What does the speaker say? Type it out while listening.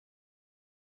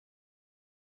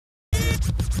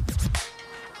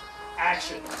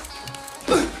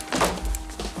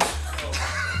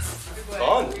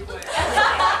On.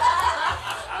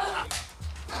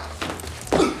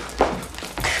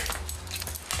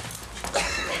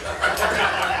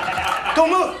 Don't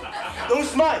move. Don't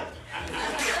smile.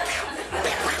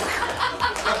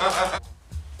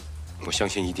 我相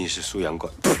信一定是素养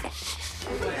馆。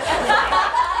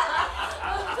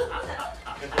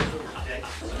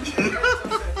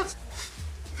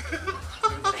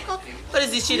What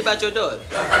is this shit about your daughter?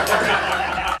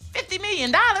 $50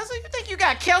 million? Who you think you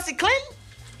got, Kelsey Clinton?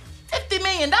 $50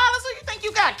 million? Who you think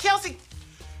you got, Kelsey?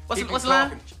 What's the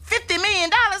line? $50 million?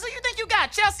 Who you think you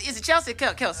got, Chelsea? Is it Chelsea or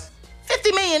Kelsey?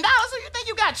 $50 million? Who you think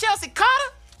you got, Chelsea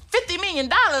Carter? $50 million?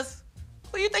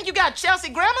 Who you think you got, Chelsea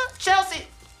Grammer? Chelsea?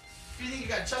 You think you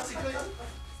got Chelsea Clinton?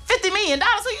 $50 million?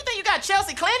 Who you think you got,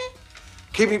 Chelsea Clinton?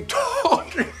 Keep him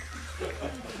talking.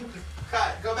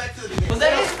 Cut. Go back to the beginning. Was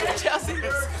that it? Chelsea?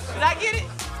 Did I get it?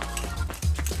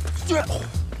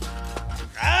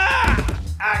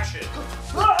 Action.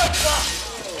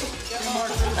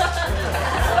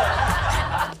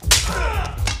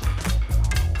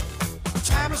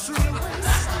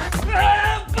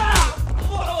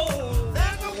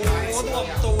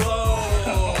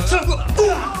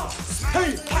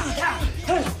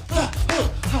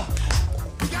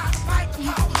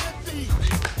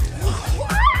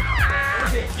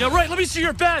 Yeah, right, let me see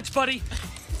your badge, buddy.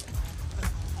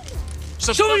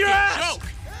 Show me your ass! Joke.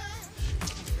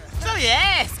 Show your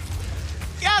ass.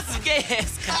 Y'all some gay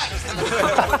ass.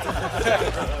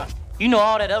 You know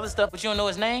all that other stuff, but you don't know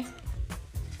his name?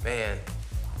 Man,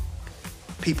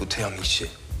 people tell me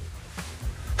shit.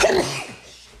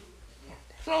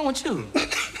 What's wrong with you?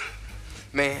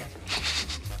 Man,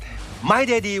 my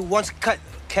daddy once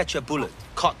catch a bullet.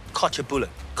 Caught a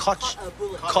bullet. Caught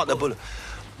a bullet.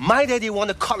 My daddy want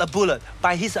to cut a bullet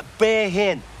by his bare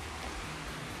hand.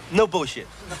 No bullshit.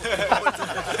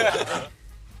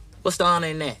 What's the honor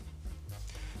in that?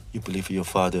 You believe your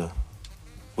father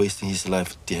wasting his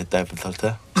life to die without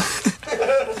that?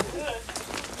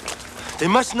 They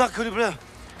must not go to blood.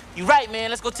 You right, man.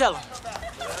 Let's go tell him.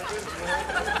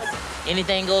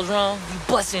 Anything goes wrong, you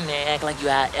bust in there and act like you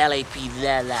out LAP,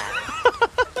 la.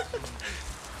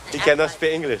 He cannot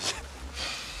speak English.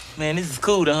 Man, this is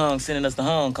cool, the hung sending us to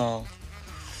Hong Kong.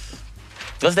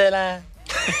 What's that line?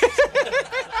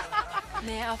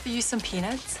 May I offer you some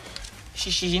peanuts?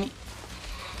 Shishi.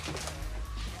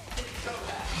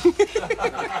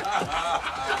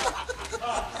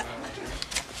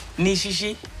 Ni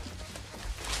shishi?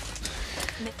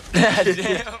 Damn.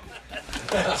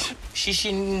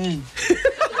 Shishi.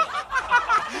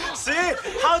 See?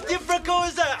 How difficult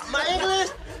is that? My English,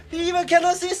 he even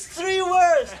cannot see 3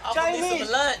 words. Chinese. Need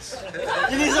some lunch.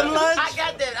 You need some lunch? I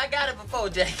got that. I got it before,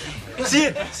 Jackie.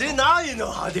 See, now you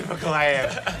know how difficult I am.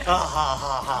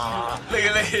 Look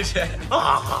at Jackie.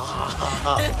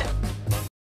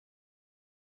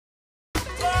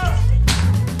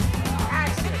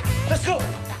 Let's go.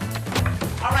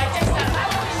 All right, next time.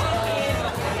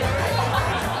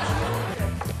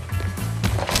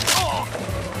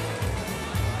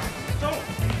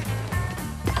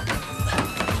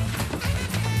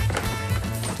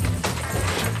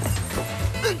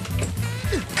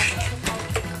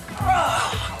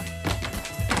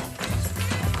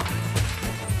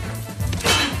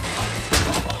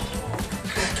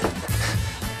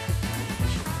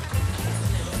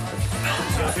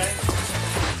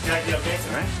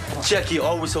 Jackie,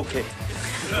 always okay.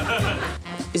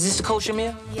 Is this the kosher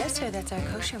meal? Yes, sir, that's our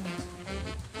kosher meal.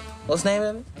 What's the name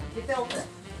of it?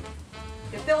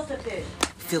 Gefilte fish.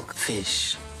 Gefilte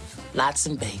fish. Lots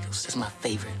and bagels. That's my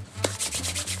favorite.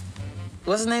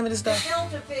 What's the name of this stuff?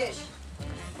 Gefilte fish.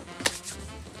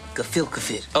 Gefilte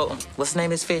fish. Oh, what's the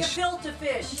name of this fish? Gefilte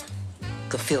fish.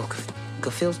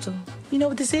 Gefilte? You know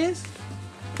what this is?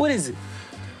 What is it?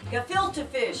 Gefilte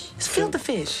fish. It's filter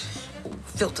fish.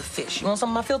 Filter fish. You want some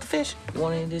of my filter fish? You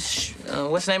want any of this?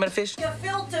 What's the name of the fish?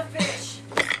 Gefilte fish.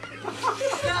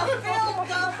 Gefilte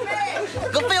fish.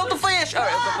 Gefilte fish. All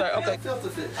right, okay. Gefilte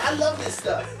fish. I love this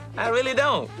stuff. I really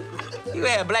don't. You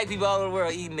have black people all over the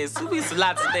world eating this. We eat some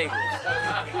lots of things.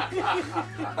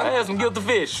 I have some guilty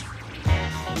fish.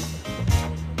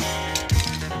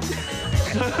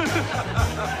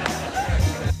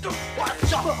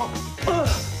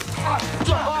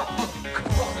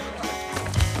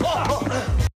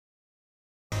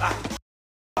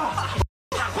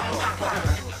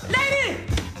 Lady!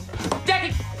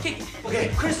 Jackie, kick it.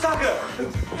 Okay, Chris Tucker.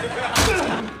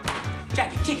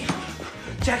 Jackie, kick it.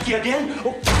 Jackie again?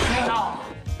 Oh.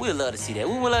 We'd love to see that.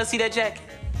 We would love to see that, Jackie.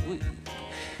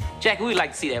 Jackie, we'd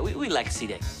like to see that. We'd like to see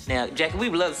that. Now, Jackie, we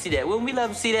would love to see that. Wouldn't we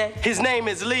love to see that? His name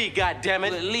is Lee,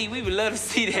 goddammit. Well, Lee, we would love to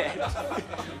see that.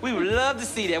 We would love to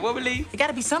see that. What would Lee? It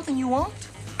gotta be something you want.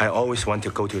 I always want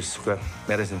to go to Square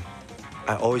Medicine.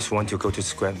 I always want to go to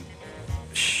Square.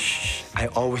 Shh. I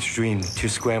always dream to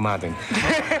Square Mountain.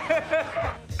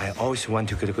 I always want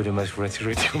to go to my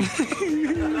restaurant.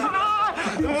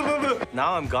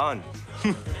 Now I'm gone.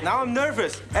 Now I'm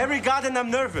nervous. Every garden I'm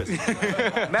nervous.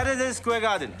 Madison Square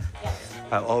Garden.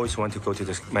 I always want to go to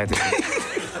the Madison.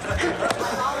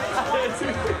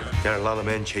 There are a lot of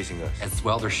men chasing us. As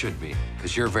well there should be,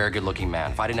 because you're a very good-looking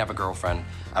man. If I didn't have a girlfriend,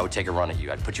 I would take a run at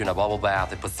you. I'd put you in a bubble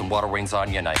bath, I'd put some water wings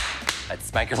on you, and I'd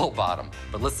spank your little bottom.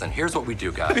 But listen, here's what we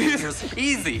do, guys.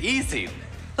 Easy.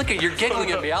 Look at you're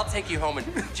giggling at me. I'll take you home and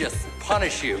just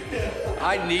punish you.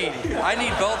 I need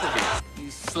both of you. You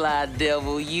sly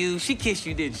devil, you. She kissed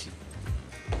you, didn't she?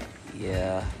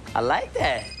 Yeah, I like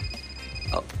that.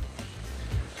 Oh.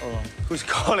 Hold on. Who's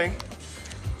calling?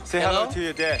 Say Hello? hello to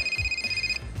your dad.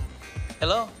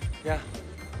 Hello? Yeah.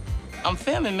 I'm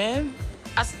filming, man.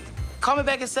 Call me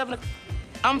back at 7 o'clock.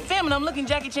 I'm filming. I'm looking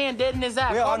Jackie Chan dead in his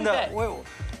eye. We're Call on me the. back. We're,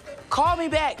 Call me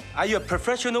back. are you a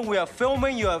professional? We are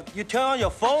filming. You turn on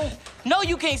your phone. No,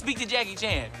 you can't speak to Jackie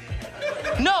Chan.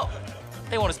 No.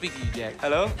 They want to speak to you, Jack.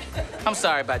 Hello. I'm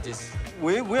sorry about this.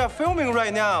 We are filming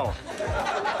right now.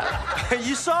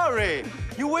 You sorry?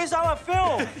 You waste our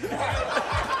film.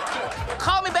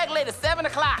 Call me back later, 7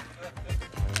 o'clock.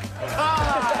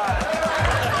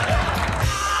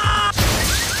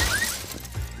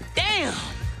 Damn.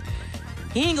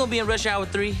 He ain't gonna be in Rush Hour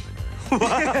 3.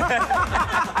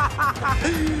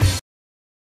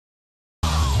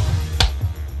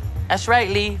 That's right,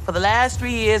 Lee. For the last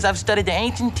 3 years, I've studied the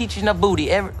ancient teaching of booty.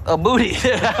 Booty.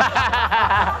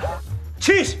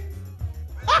 Cheese.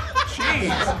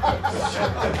 Cheese.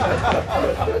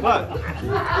 What?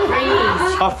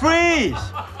 Freeze. A freeze.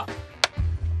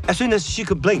 As soon as she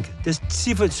could blink, the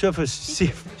seafood service,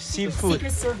 seafood.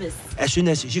 Secret Service. As soon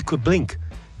as she could blink,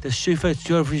 the seafood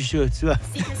service. Secret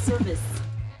Service.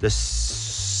 The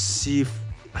sea.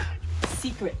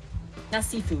 Secret. Not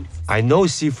seafood. I know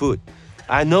seafood.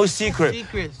 I know secret.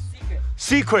 Secrets.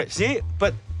 Secret, see?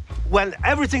 But when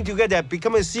everything together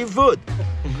becomes seafood.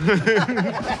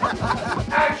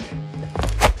 Action!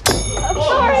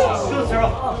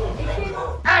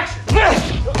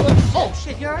 Oh,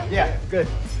 shit, you all right? Yeah, good.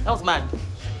 That was my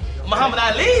Muhammad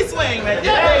Ali swing, man.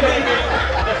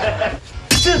 Yeah,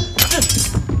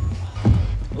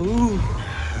 Ooh.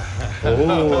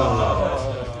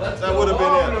 That would have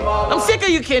been it. I'm sick of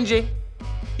you, Kenji.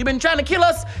 You've been trying to kill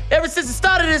us ever since the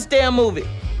start of this damn movie.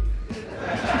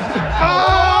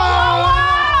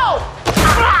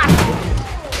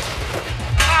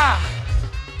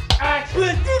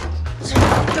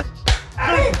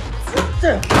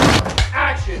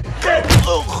 Action!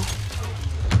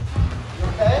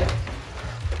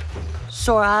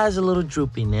 So her eyes a little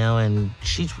droopy now, and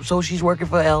she's working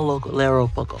for El Lero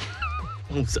Poco.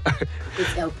 I'm sorry.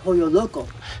 It's El Pollo Loco.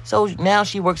 So now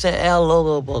she works at El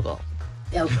Loco Poco.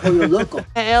 El Pollo Loco.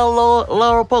 El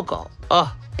Loro Poco.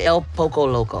 El Poco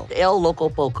Loco. El Loco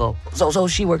Poco. So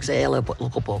she works at El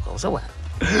Loco Poco. So what?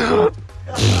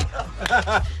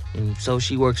 And so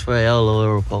she works for El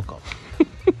Loro Poco.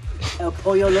 El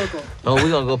Pollo Loco. Oh, we're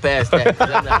gonna go past that, 'cause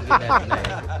I'm not getting that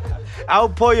tonight. I'll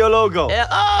pull your logo.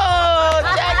 Oh,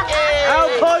 Jackie! I'll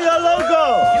pull your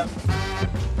logo.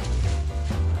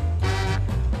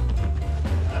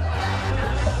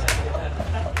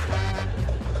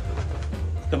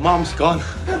 The mom's gone.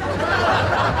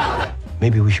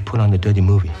 Maybe we should put on the dirty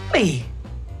movie. Lee,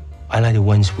 I like the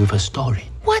ones with a story.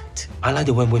 what? I like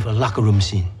the one with a locker room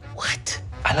scene. What?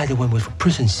 I like the one with a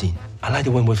prison scene. I like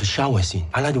the one with a shower scene.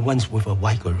 I like the ones with a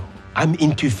white girl. I'm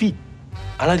into feet.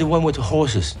 I like the one with the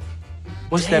horses.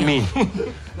 What's that mean?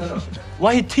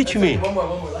 Why you teach me? One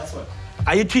more, last one.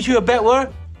 Are you teaching a bad word?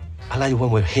 I like the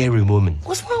one with hairy woman.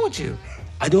 What's wrong with you?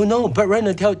 I don't know, but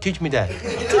Rainer teach me that.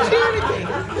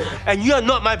 And you are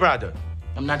not my brother.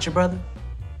 I'm not your brother?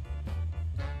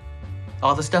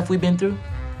 All the stuff we've been through?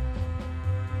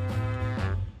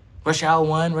 Rush Hour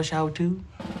 1, Rush Hour 2?